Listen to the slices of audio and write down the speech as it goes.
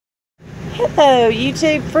Hello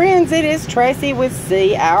YouTube friends, it is Tracy with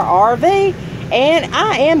See Our RV, and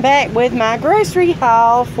I am back with my grocery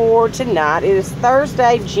haul for tonight. It is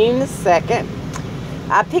Thursday, June the 2nd.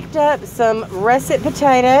 I picked up some russet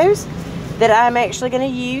potatoes that I'm actually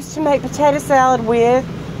going to use to make potato salad with,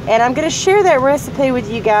 and I'm going to share that recipe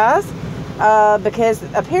with you guys because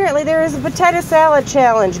apparently there is a potato salad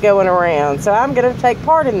challenge going around, so I'm going to take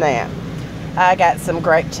part in that. I got some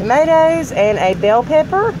grape tomatoes and a bell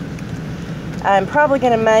pepper. I'm probably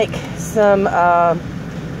going to make some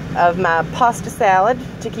of my pasta salad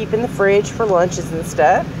to keep in the fridge for lunches and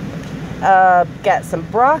stuff. Got some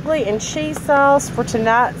broccoli and cheese sauce for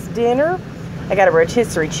tonight's dinner. I got a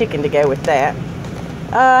rotisserie chicken to go with that.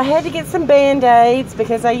 I had to get some Band-Aids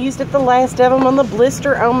because I used up the last of them on the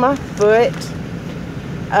blister on my foot.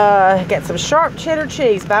 Got some sharp cheddar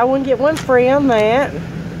cheese. Buy one, get one free on that.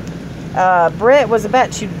 Brett was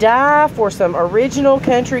about to die for some original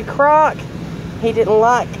country crock. He didn't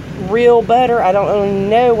like real butter. I don't really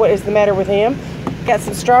know what is the matter with him. Got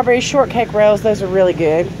some strawberry shortcake rolls. Those are really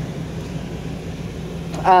good.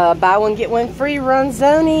 Buy one, get one free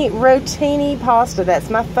Ronzoni Rotini pasta. That's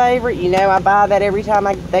my favorite. You know I buy that every time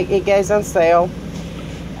it goes on sale.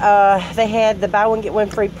 They had the buy one, get one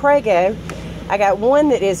free Prego. I got one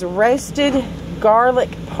that is roasted garlic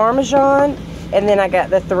parmesan, and then I got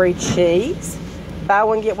the 3 cheese. Buy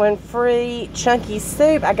one, get one free chunky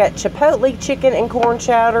soup. I got chipotle chicken and corn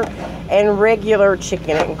chowder and regular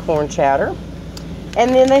chicken and corn chowder.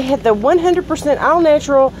 And then they had the 100% all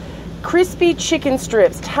natural crispy chicken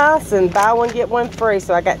strips. Tyson, buy one, get one free.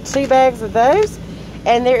 So I got 2 bags of those.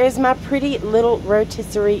 And there is my pretty little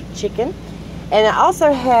rotisserie chicken. And I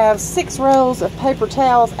also have 6 rolls of paper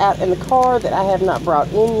towels out in the car that I have not brought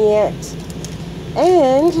in yet.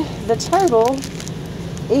 And the total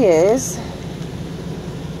is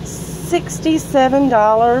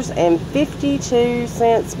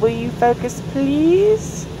 $67.52. Will you focus,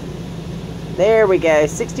 please? There we go,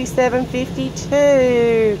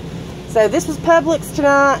 $67.52. So this was Publix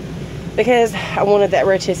tonight because I wanted that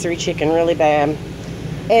rotisserie chicken really bad.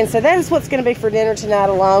 And so that is what's going to be for dinner tonight,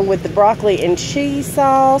 along with the broccoli and cheese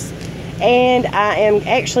sauce. And I am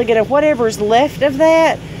actually going to, whatever's left of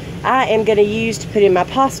that, I am going to use to put in my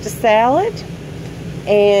pasta salad.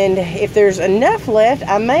 And if there's enough left,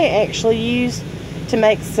 I may actually use to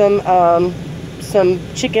make some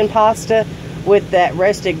chicken pasta with that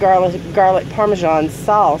roasted garlic parmesan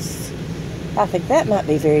sauce. I think that might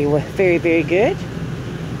be very, very good.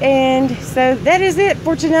 And so that is it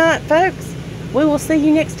for tonight, folks. We will see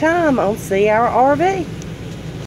you next time on See Our RV.